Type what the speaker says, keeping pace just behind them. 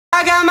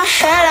I got my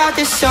head out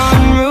the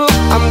sunroof,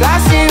 I'm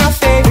blasting our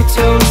favorite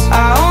tunes.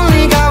 I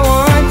only got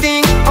one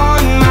thing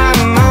on my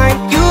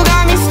mind. You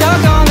got me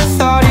stuck on the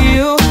thought of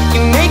you.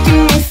 You're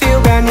making me feel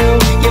brand new.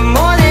 You're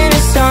more than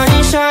a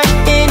sunshine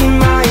in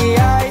my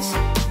eyes.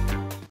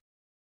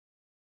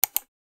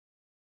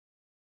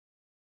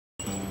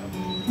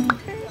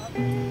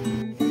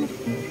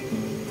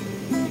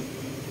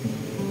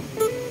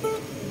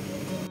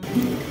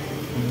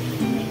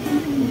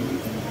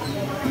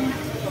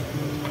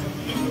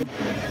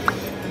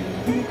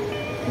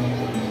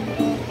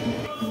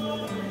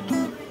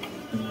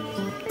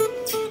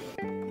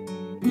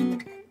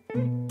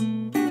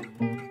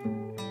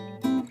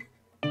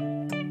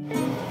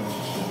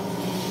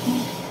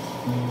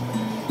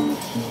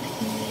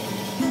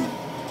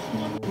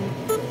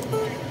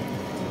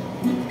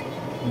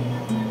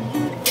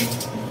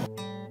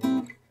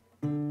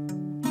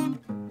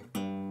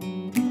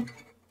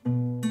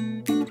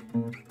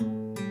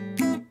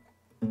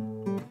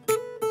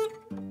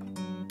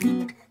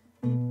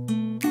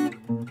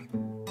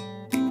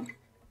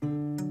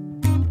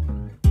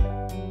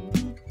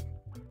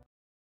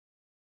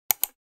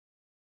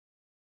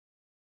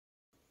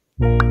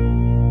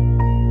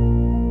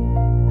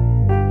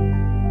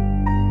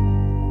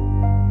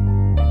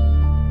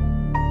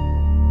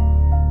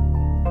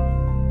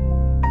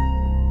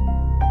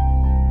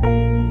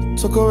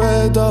 Took a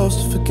red dose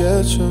to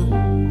forget you,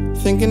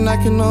 thinking I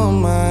can know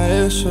my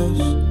issues,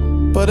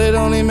 but it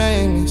only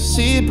made me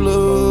see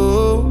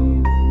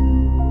blue.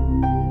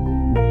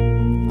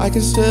 I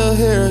can still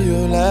hear you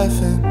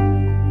laughing,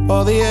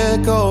 all the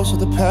echoes of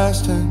the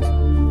past tense.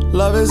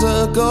 Love is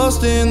a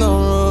ghost in the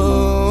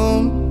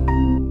room.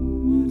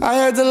 I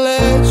had to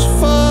let you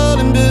fall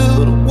and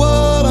build a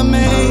wall. I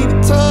made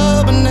it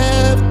tough, but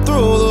never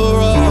through the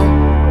road.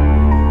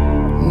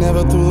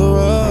 Never through the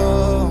road.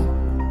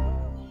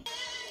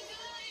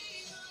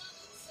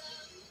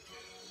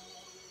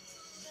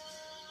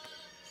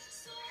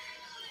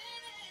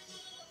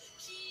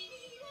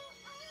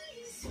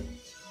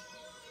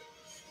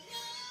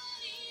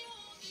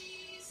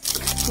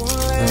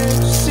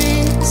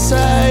 See the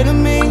side of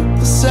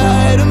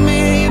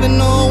me that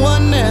no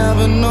one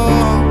ever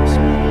knows.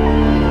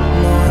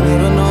 No one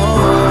ever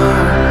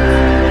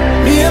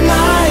knows. Me and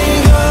my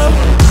ego,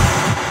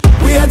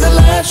 we had to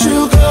let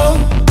you go.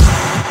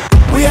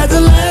 We had to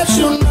let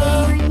you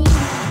know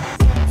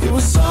it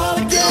was all a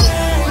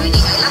game.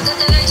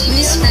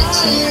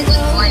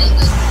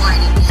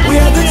 We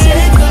had to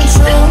take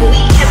control.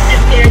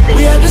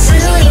 We had to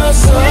steal your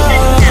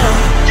soul,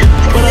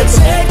 but I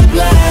take the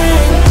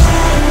blame.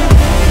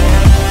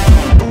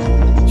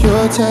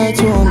 You're a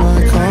tattoo on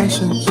my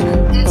conscience.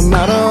 No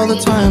matter all the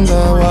times I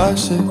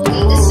wash it,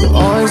 there'll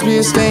always be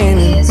a stain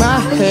in my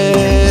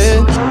head.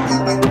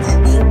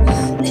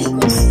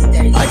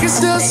 I can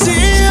still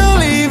see you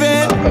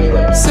leaving,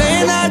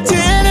 saying I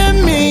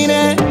didn't mean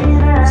it.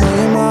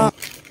 Saying my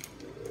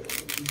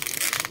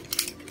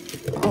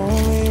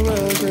only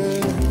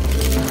regret.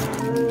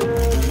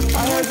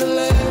 I had to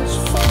let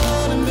you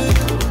fall and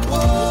build a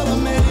wall. I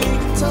made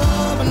it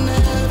tough and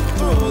never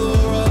through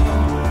the road.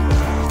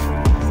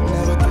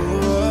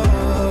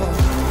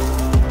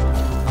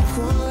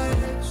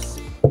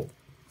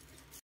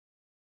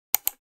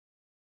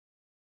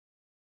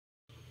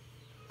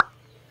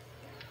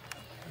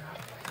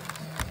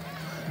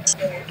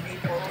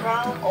 People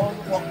from all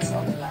walks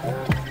of life.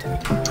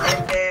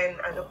 And then,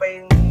 ano pa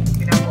yung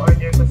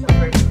pinaka-order ko sa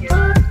first year?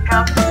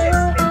 Health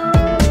assessment.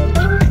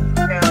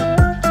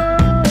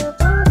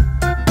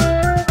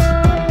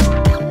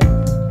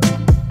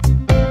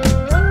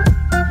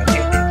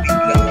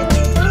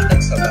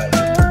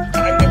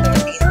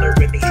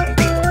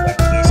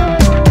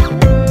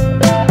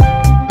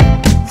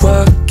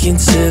 Walk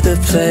into the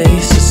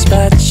place, a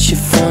spot you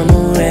from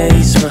a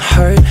ways. My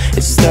heart,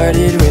 it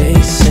started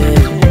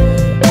racing.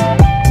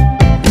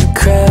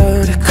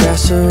 Crowd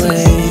across the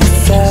way, the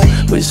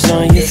flag was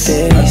on your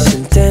face,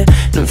 and then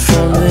I'm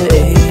from the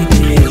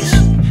 80s.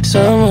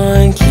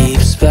 Someone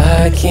keeps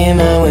blocking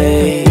my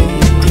way.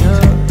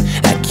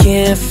 I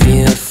can't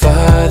feel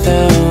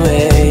farther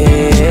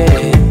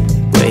away.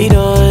 Wait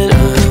on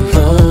a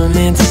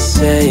moment to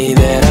say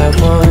that I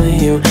want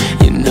you.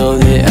 You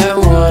know that I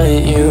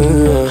want you.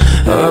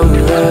 Oh,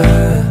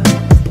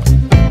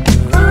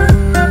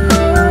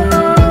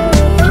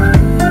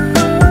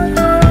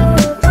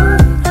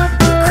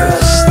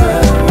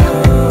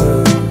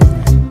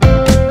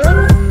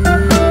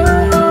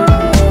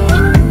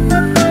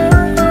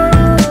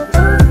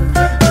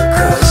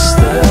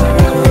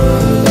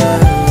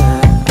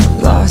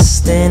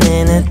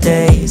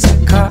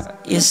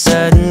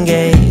 sudden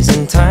gaze,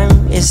 and time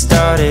it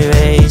started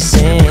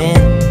racing.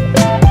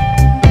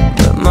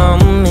 But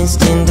moments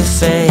tend to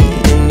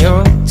fade, and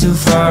you're too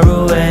far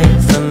away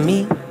from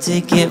me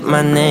to get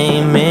my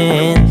name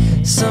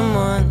in.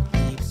 Someone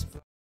keeps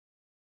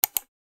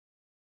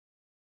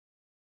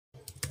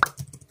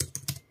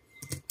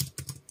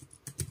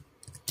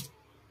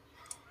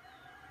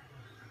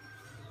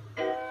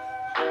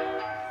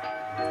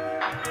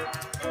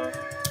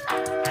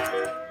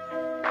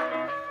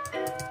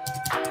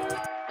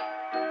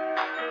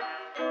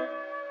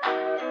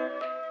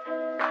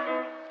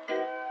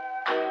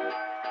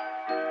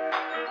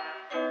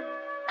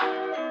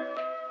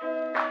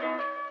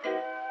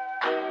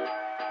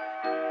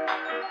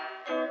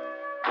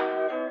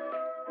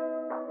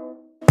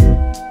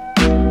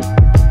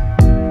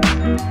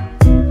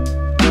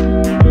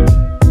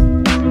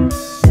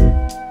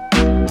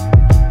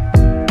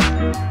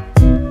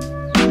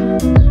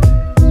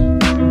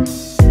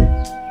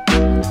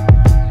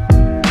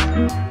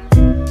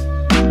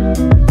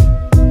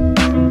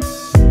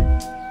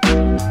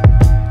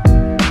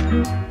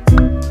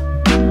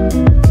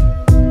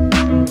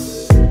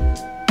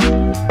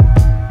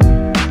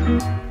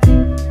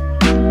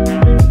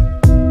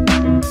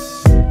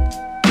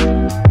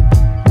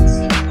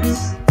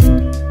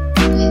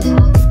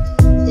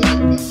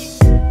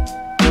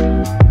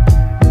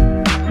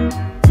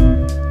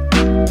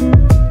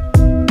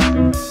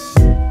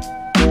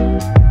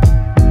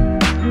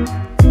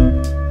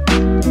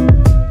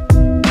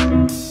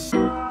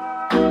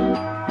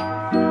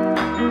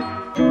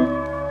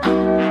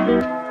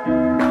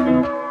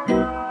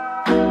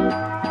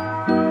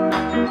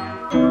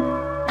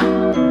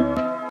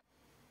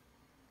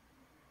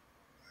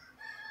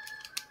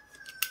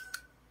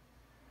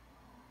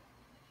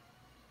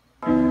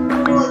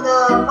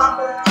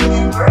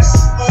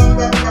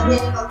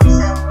clinical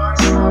present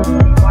nurse of the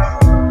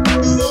department of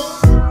nursing,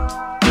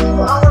 to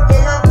our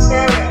beloved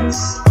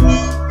parents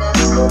and the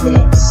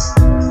students.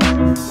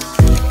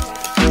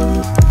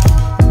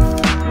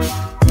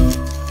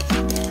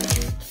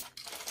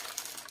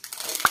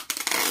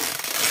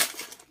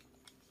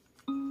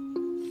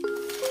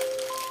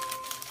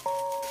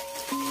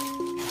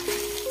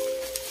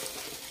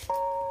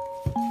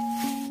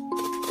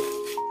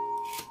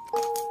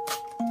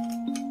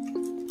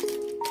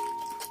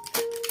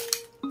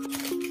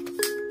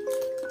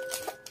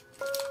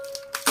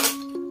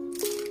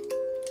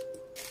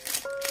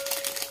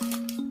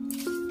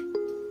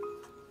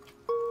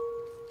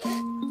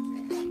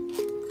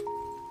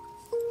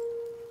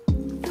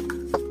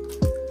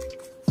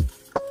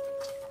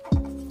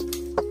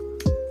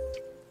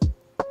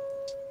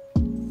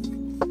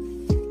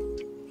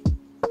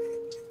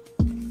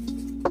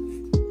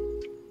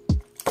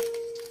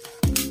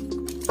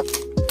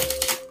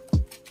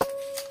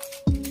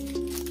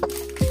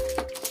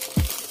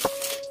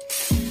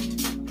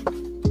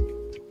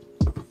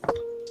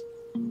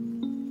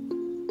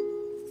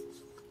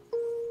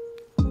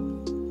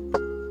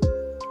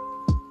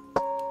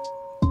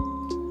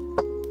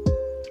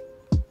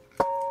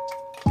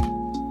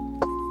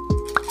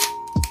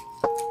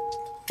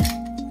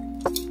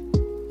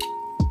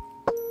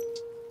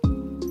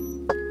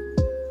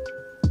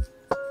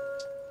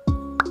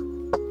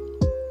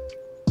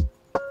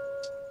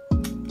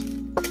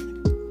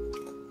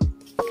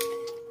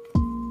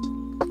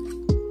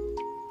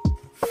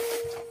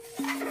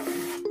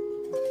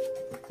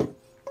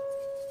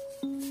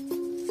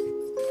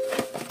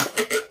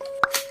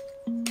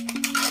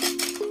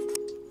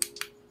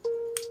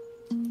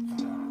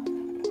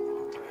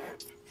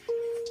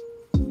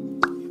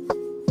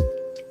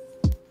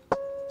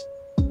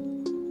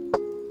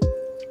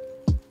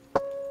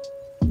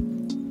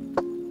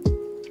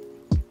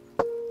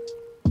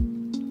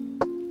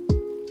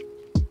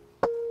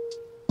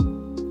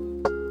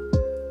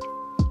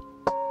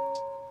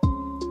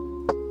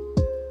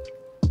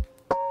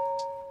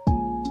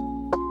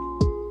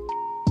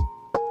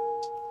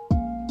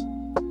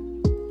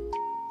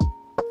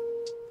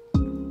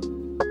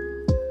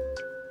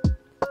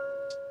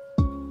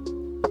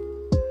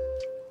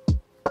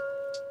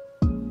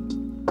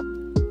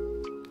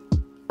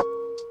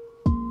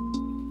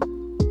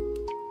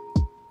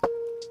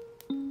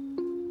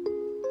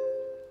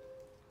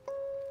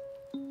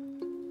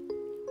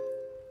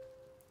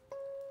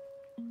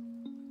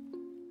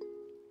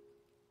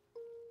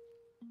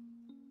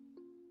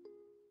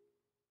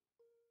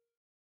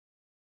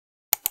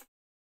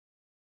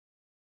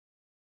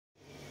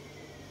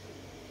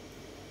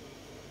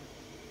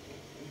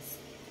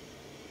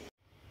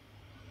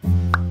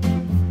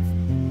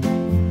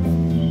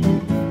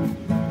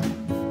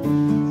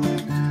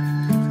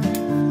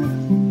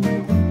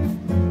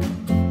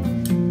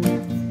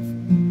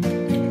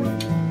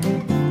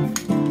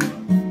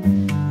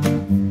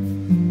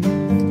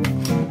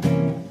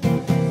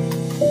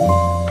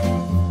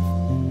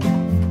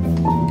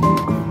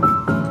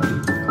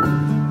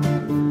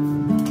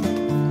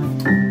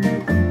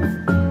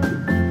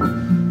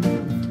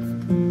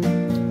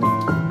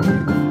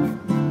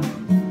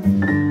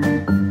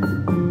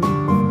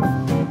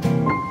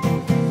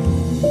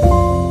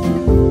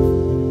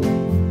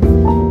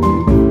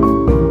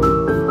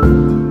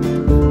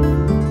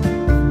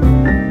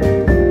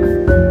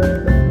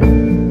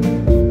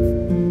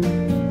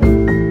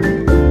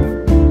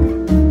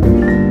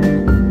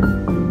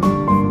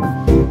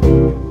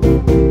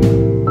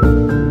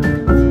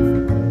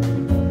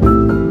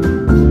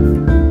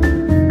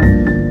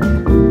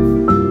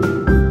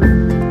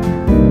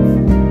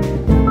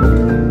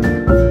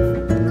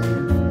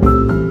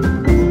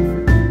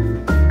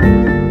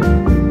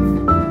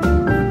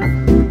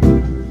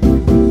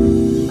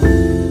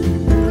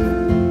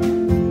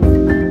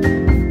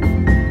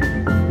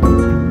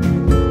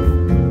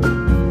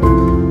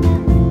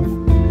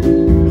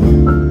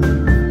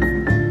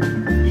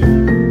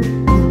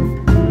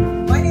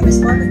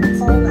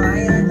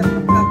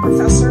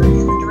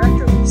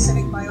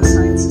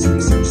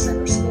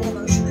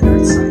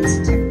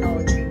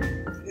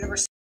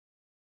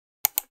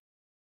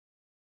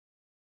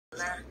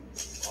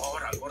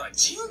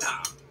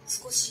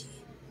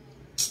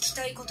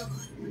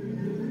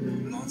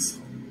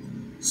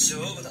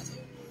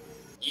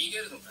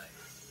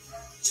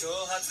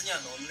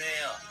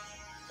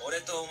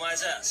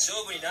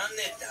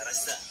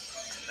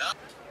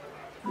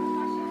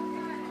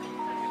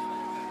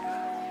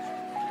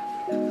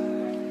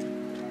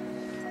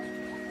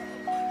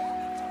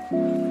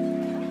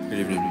 Good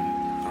evening.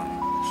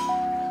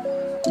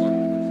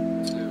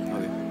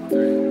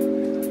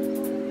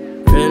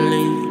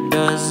 Really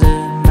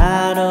doesn't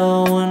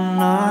matter when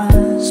I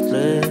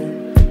split,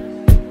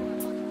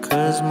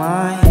 'cause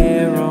my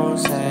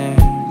heroes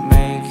ain't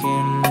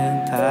making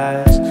it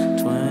past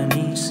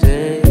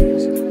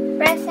 26.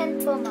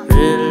 Present po, ma'am.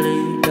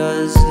 Really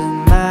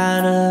doesn't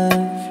matter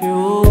if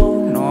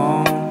you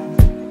know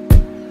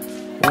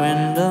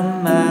when the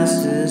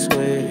masses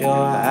with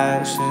your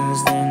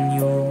actions, then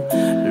you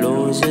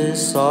lose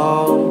just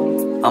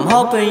so. I'm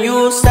hoping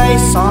you'll say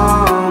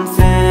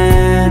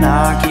something.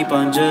 I keep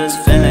on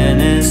just feeling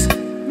it's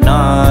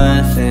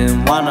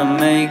nothing. Wanna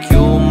make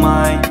you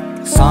mine,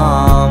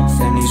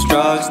 something. These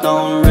drugs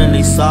don't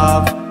really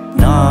solve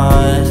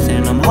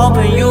nothing. I'm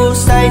hoping you'll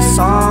say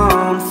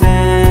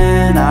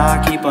something.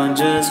 I keep on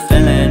just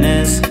feeling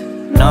it's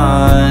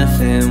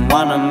nothing.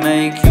 Wanna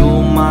make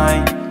you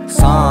mine,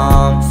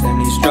 something.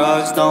 These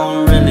drugs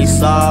don't really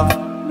solve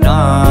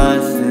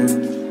nothing.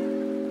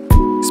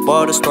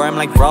 Spoil the story, I'm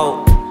like,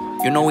 bro,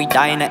 you know we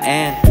die in the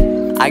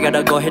end. I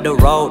gotta go hit the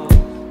road,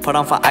 put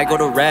on for I go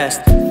to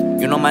rest.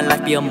 You know my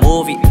life be a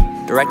movie,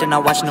 directing,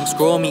 not watching them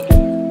screw me.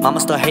 Mama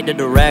still hate the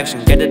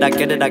direction, get it, I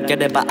get it, I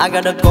get it, but I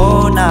gotta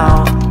go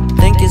now.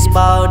 Think it's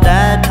about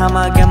that time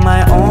I get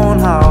my own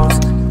house.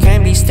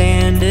 Can't be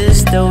staying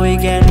this still, we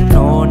getting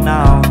old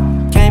now.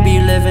 Can't be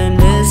living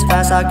this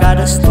fast, I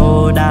gotta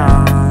slow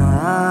down.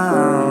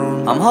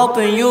 I'm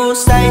hoping you'll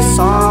say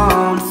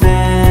something.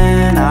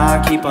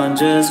 I keep on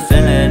just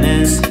feeling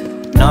it's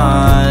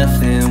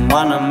nothing.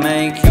 Wanna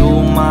make you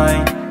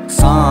mine,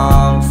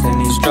 something.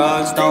 These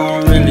drugs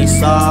don't really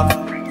solve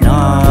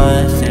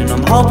nothing.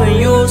 I'm hoping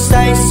you'll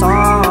say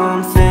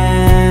something.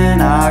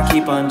 I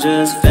keep on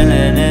just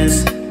feeling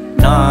it's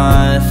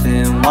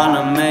nothing.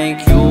 Wanna make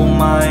you